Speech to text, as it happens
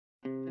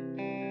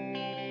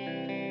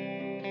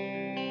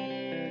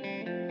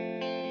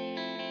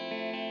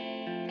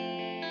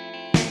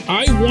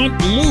I want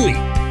Louis.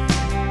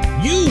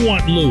 You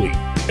want Louis.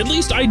 At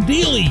least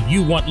ideally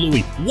you want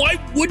Louis.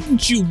 Why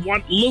wouldn't you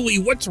want Louis?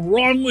 What's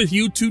wrong with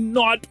you to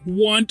not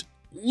want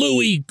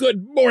Louis?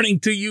 Good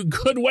morning to you.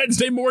 Good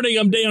Wednesday morning.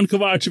 I'm Dejan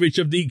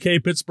Kovacevic of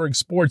DK Pittsburgh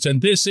Sports,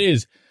 and this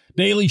is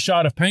Daily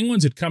Shot of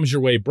Penguins. It comes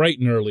your way bright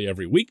and early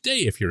every weekday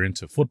if you're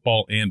into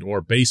football and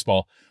or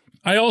baseball.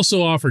 I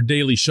also offer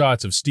daily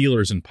shots of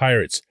Steelers and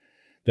Pirates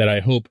that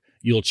I hope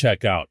you'll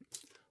check out.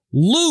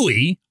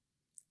 Louis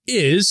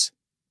is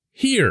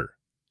here.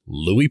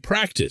 Louis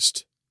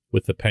practiced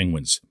with the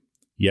Penguins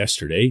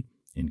yesterday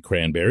in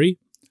Cranberry.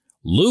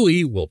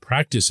 Louis will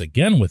practice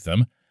again with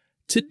them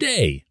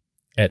today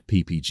at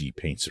PPG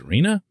Paints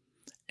Arena.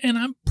 And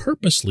I'm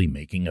purposely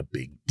making a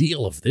big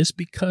deal of this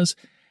because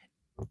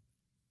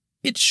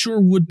it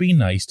sure would be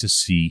nice to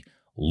see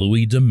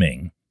Louis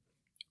Domingue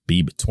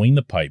be between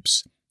the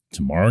pipes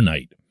tomorrow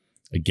night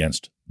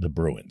against the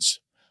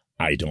Bruins.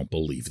 I don't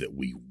believe that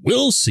we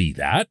will see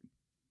that,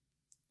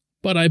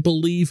 but I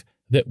believe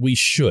that we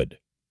should.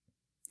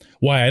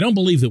 Why I don't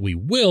believe that we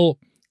will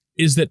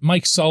is that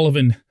Mike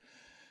Sullivan,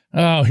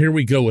 here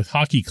we go with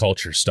hockey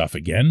culture stuff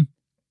again.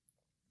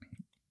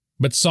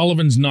 But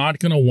Sullivan's not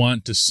going to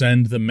want to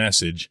send the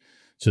message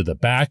to the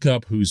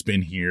backup who's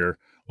been here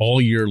all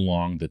year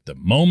long that the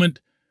moment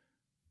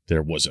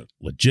there was a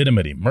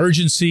legitimate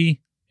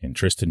emergency and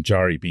Tristan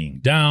Jarry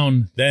being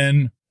down,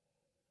 then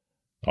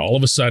all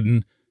of a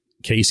sudden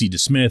Casey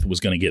DeSmith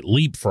was going to get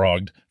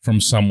leapfrogged from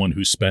someone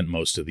who spent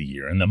most of the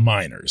year in the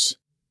minors.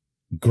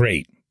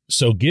 Great.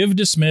 So give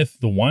DeSmith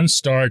the one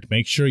start.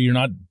 Make sure you're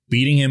not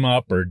beating him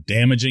up or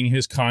damaging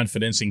his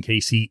confidence in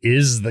case he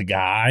is the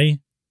guy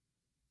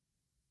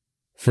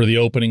for the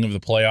opening of the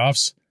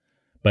playoffs.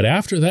 But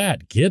after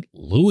that, get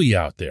Louis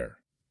out there.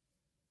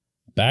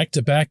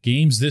 Back-to-back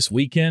games this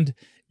weekend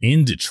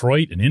in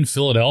Detroit and in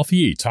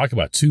Philadelphia. You talk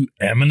about two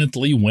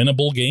eminently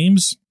winnable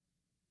games.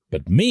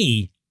 But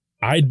me,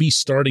 I'd be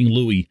starting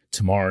Louis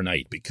tomorrow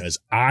night because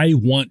I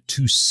want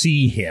to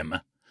see him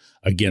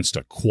against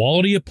a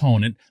quality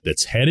opponent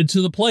that's headed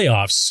to the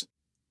playoffs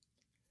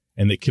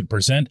and that can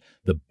present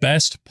the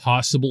best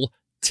possible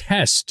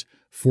test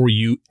for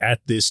you at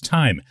this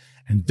time.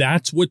 And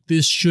that's what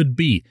this should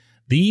be.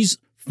 These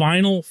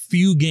final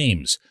few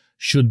games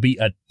should be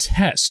a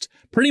test,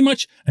 pretty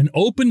much an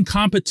open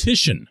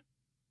competition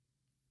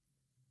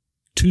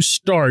to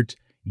start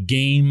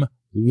game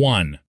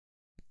one.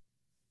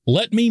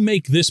 Let me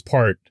make this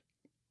part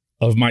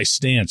of my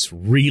stance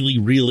really,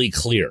 really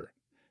clear.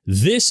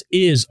 This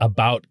is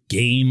about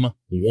game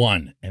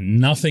one and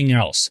nothing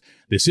else.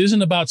 This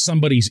isn't about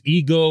somebody's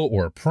ego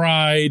or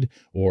pride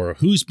or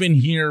who's been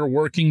here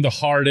working the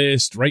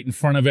hardest right in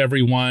front of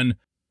everyone.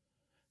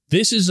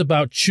 This is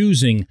about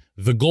choosing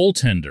the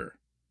goaltender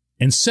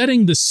and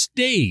setting the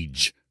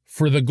stage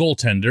for the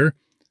goaltender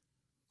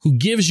who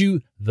gives you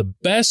the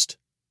best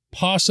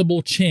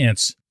possible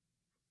chance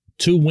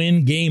to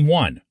win game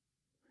one.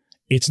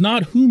 It's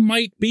not who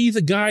might be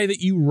the guy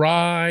that you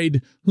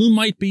ride, who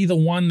might be the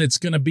one that's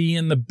going to be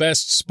in the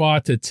best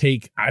spot to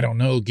take,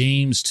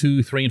 games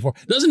 2, 3, and 4.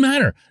 Doesn't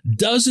matter.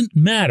 Doesn't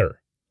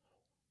matter.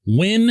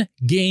 Win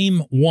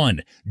game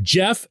one.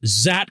 Jeff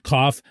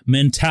Zatkoff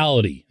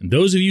mentality. And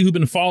those of you who've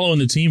been following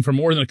the team for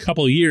more than a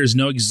couple of years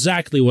know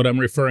exactly what I'm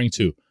referring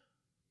to.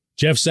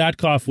 Jeff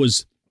Zatkoff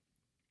was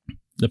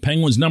the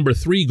Penguins' number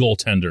 3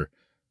 goaltender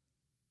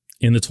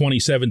in the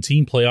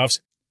 2017 playoffs.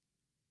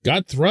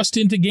 Got thrust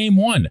into game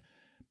one.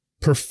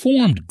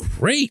 Performed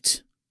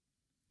great.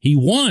 He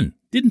won.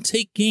 Didn't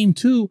take game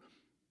 2.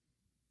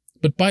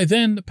 But by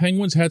then, the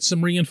Penguins had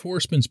some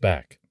reinforcements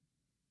back.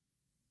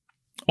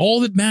 All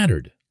that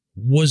mattered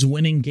was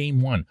winning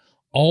game 1.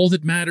 All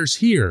that matters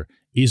here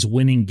is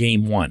winning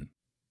game 1.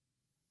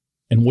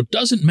 And what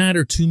doesn't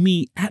matter to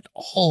me at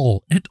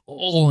all, and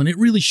it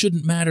really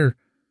shouldn't matter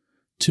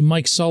to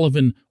Mike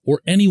Sullivan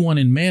or anyone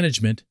in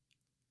management,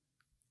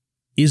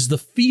 is the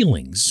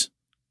feelings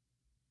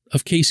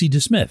of Casey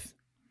DeSmith.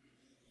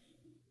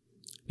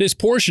 This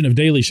portion of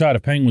Daily Shot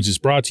of Penguins is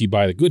brought to you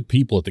by the good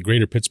people at the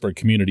Greater Pittsburgh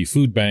Community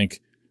Food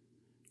Bank,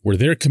 where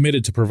they're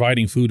committed to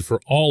providing food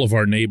for all of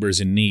our neighbors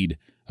in need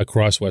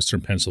across Western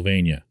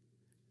Pennsylvania.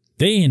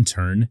 They, in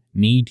turn,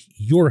 need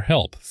your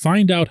help.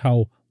 Find out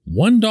how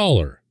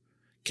 $1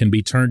 can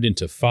be turned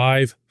into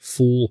 5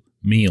 full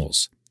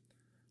meals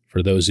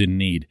for those in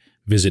need.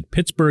 Visit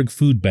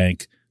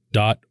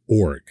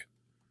pittsburghfoodbank.org.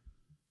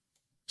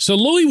 So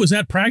Louis was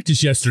at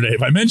practice yesterday.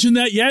 Have I mentioned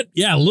that yet?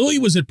 Yeah, Louis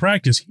was at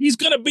practice. He's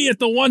going to be at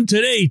the one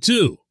today,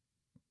 too.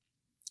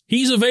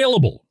 He's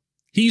available.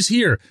 He's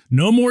here.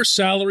 No more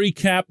salary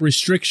cap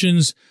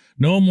restrictions.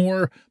 No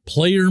more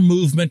player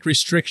movement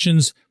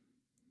restrictions.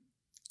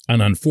 An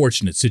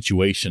unfortunate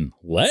situation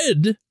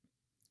led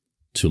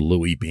to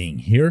Louis being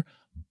here,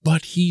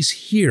 but he's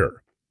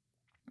here.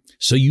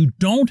 So you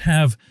don't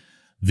have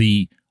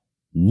the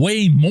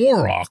way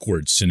more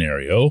awkward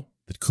scenario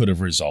that could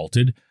have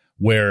resulted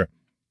where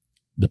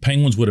the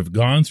Penguins would have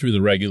gone through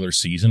the regular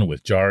season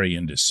with Jarry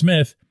and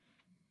DeSmith,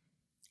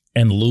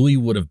 and Louis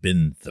would have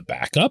been the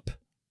backup,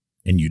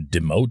 and you'd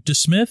demote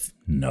DeSmith?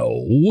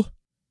 No.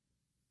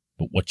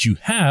 But what you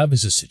have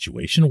is a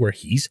situation where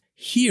he's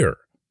here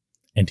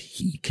and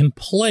he can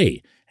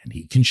play and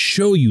he can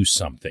show you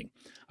something.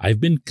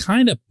 I've been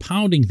kind of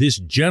pounding this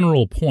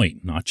general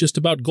point, not just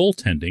about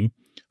goaltending,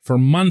 for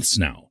months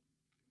now.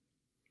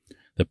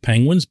 The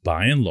Penguins,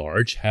 by and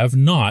large, have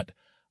not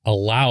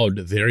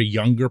allowed their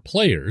younger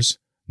players,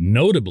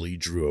 notably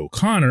Drew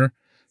O'Connor,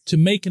 to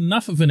make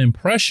enough of an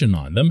impression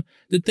on them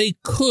that they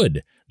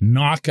could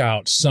knock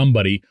out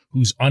somebody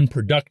who's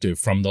unproductive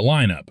from the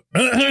lineup.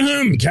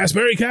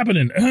 Kasperi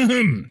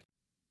Kapanen.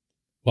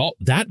 Well,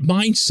 that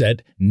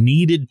mindset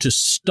needed to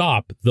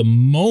stop the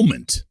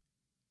moment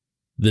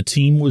the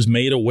team was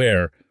made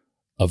aware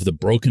of the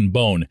broken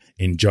bone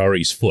in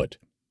Jarry's foot.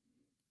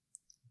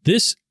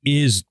 This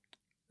is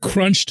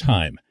crunch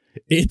time.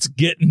 It's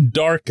getting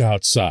dark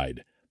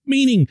outside,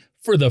 meaning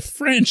for the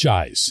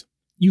franchise.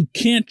 You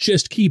can't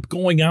just keep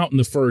going out in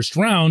the first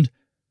round,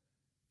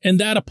 and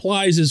that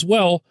applies as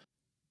well,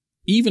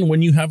 even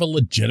when you have a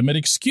legitimate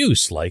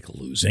excuse like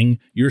losing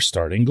your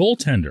starting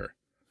goaltender.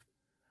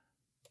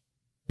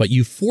 But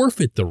you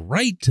forfeit the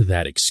right to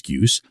that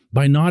excuse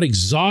by not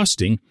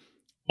exhausting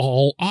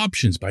all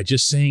options, by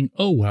just saying,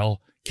 oh,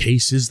 well,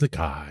 Case is the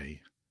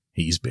guy.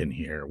 He's been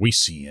here. We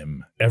see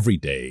him every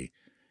day.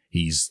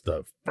 He's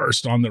the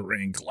first on the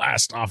rink,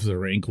 last off the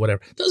rink,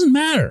 whatever. Doesn't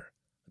matter.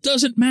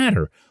 Doesn't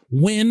matter.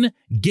 Win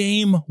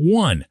game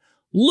one.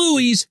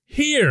 Louie's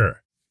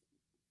here.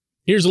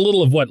 Here's a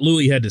little of what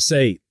Louie had to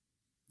say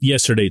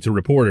yesterday to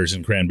reporters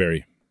in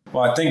Cranberry.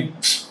 Well, I think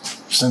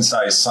since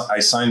I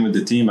signed with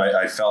the team,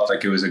 I felt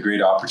like it was a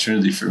great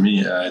opportunity for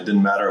me. It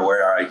didn't matter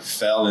where I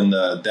fell in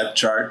the depth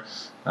chart.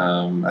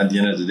 At the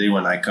end of the day,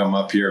 when I come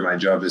up here, my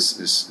job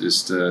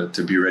is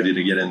to be ready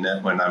to get in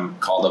net when I'm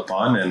called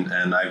upon,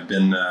 and I've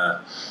been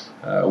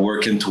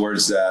working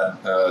towards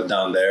that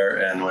down there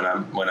and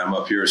when I'm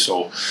up here.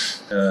 So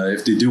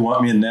if they do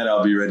want me in net,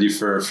 I'll be ready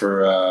for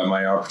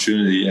my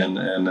opportunity. And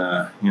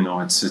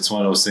it's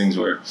one of those things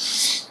where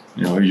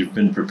you've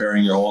been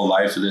preparing your whole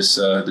life for this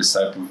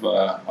type of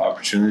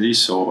opportunity.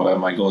 So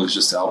my goal is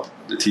just to help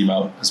the team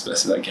out as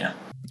best as I can.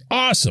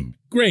 Awesome,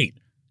 great.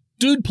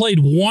 Dude played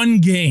one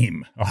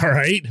game, all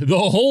right, the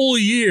whole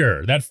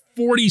year. That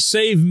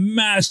 40-save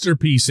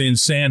masterpiece in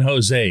San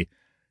Jose.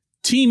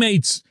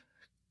 Teammates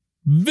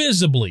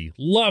visibly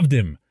loved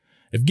him.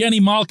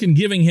 Evgeny Malkin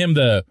giving him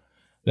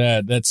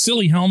that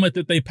silly helmet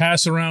that they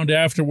pass around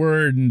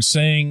afterward and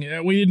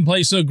saying, we didn't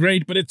play so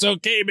great, but it's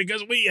okay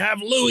because we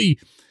have Louie.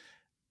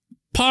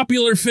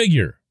 Popular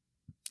figure,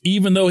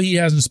 even though he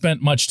hasn't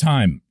spent much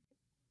time.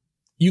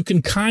 You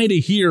can kind of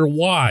hear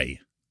why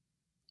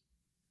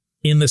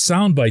in the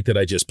soundbite that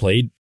I just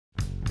played.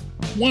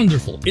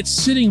 Wonderful. It's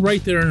sitting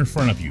right there in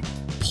front of you.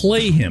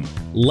 Play him.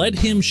 Let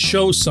him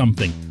show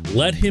something.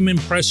 Let him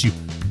impress you.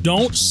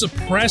 Don't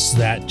suppress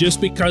that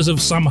just because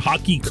of some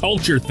hockey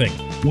culture thing.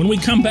 When we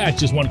come back,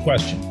 just one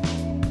question.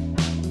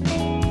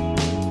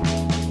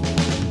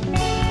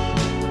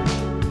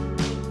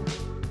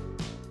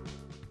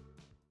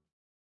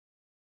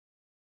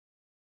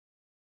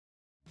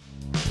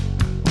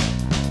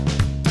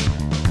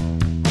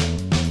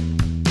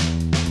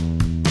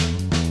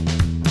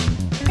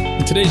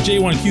 Today's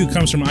J1Q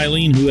comes from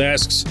Eileen, who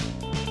asks,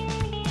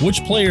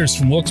 which players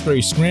from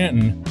Wilkes-Barre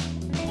Scranton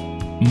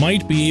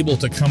might be able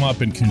to come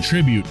up and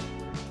contribute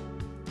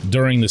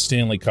during the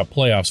Stanley Cup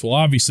playoffs? Well,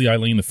 obviously,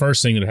 Eileen, the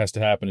first thing that has to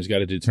happen is got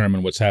to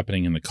determine what's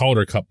happening in the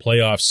Calder Cup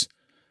playoffs.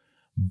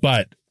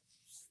 But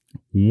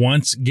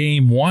once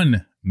game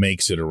one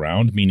makes it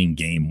around, meaning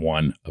game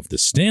one of the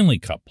Stanley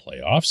Cup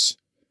playoffs,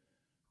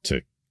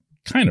 to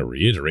kind of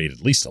reiterate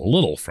at least a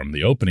little from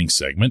the opening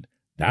segment,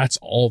 that's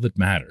all that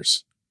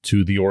matters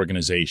to the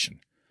organization.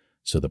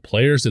 So the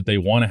players that they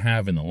want to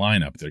have in the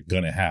lineup, they're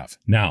going to have.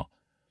 Now,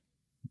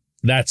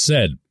 that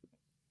said,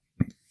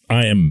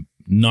 I am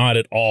not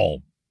at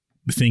all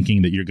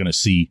thinking that you're going to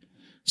see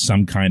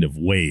some kind of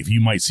wave.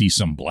 You might see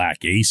some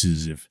black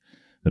aces if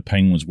the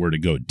Penguins were to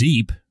go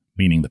deep,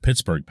 meaning the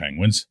Pittsburgh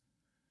Penguins.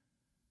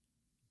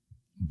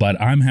 But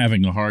I'm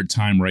having a hard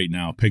time right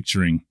now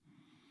picturing,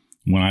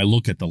 when I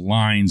look at the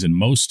lines, and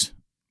most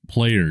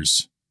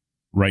players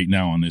right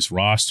now on this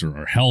roster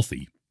are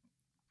healthy,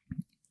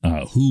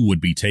 who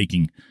would be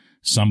taking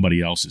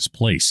somebody else's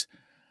place.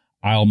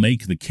 I'll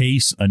make the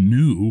case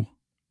anew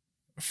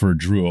for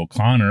Drew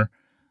O'Connor.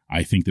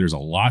 I think there's a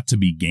lot to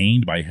be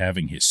gained by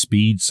having his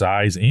speed,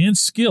 size, and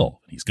skill.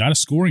 He's got a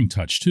scoring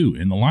touch, too,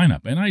 in the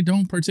lineup, and I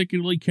don't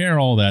particularly care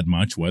all that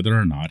much whether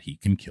or not he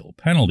can kill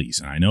penalties.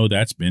 And I know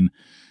that's been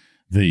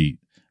the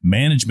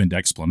management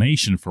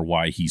explanation for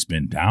why he's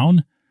been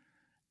down,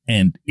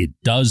 and it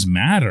does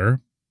matter,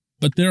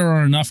 but there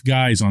are enough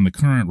guys on the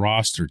current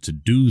roster to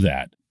do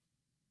that.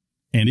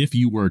 And if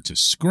you were to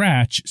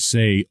scratch,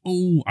 say,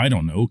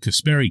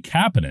 Kasperi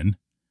Kapanen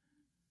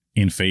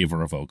in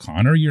favor of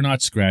O'Connor, you're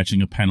not scratching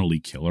a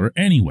penalty killer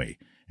anyway.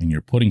 And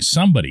you're putting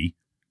somebody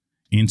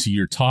into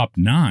your top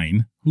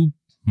 9 who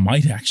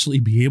might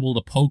actually be able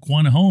to poke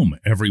one home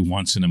every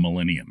once in a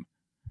millennium.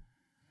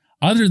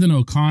 Other than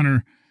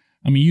O'Connor,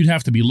 you'd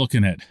have to be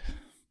looking at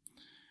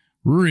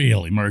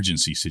real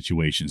emergency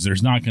situations.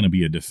 There's not going to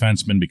be a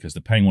defenseman because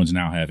the Penguins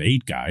now have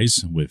 8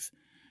 guys with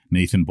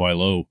Nathan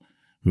Boileau,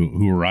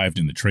 who arrived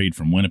in the trade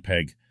from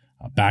Winnipeg,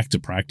 back to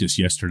practice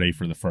yesterday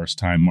for the first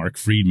time. Mark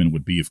Friedman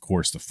would be, of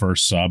course, the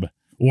first sub,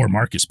 or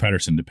Marcus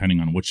Pettersson, depending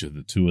on which of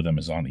the two of them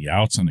is on the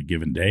outs on a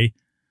given day.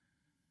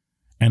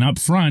 And up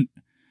front,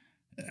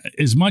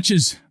 as much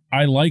as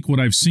I like what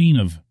I've seen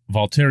of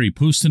Valtteri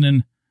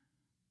Puustinen,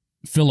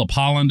 Philip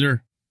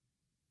Hollander,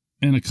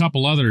 and a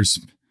couple others,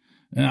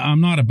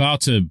 I'm not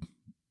about to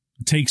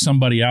take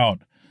somebody out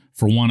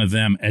for one of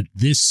them at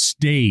this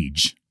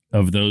stage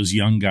of those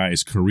young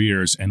guys'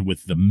 careers and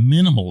with the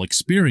minimal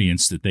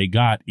experience that they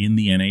got in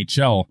the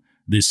NHL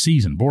this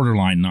season,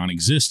 borderline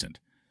non-existent.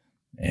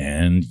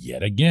 And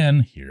yet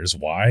again, here's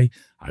why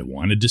I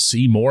wanted to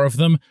see more of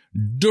them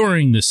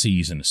during the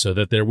season so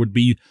that there would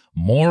be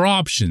more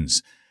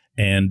options.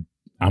 And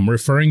I'm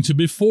referring to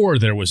before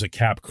there was a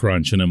cap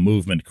crunch and a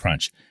movement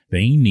crunch.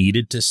 They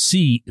needed to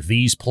see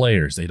these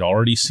players. They'd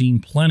already seen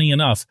plenty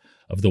enough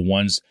of the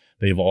ones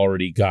they've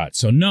already got.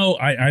 So no,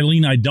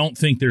 Eileen, I don't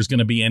think there's going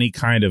to be any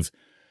kind of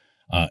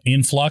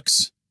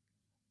influx,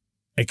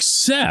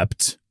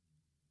 except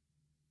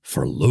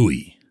for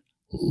Louis.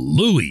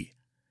 Louis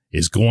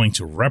is going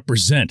to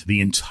represent the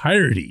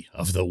entirety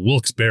of the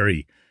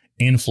Wilkes-Barre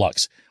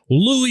influx.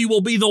 Louis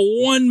will be the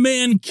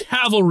one-man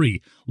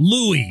cavalry.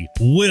 Louis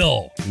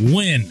will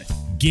win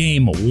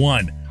Game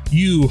 1.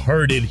 You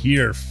heard it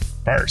here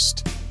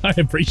first. I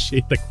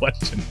appreciate the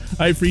question.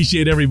 I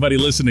appreciate everybody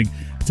listening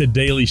to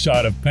Daily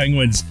Shot of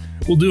Penguins.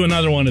 We'll do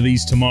another one of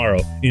these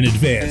tomorrow in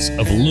advance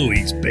of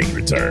Louis' big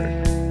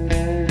return.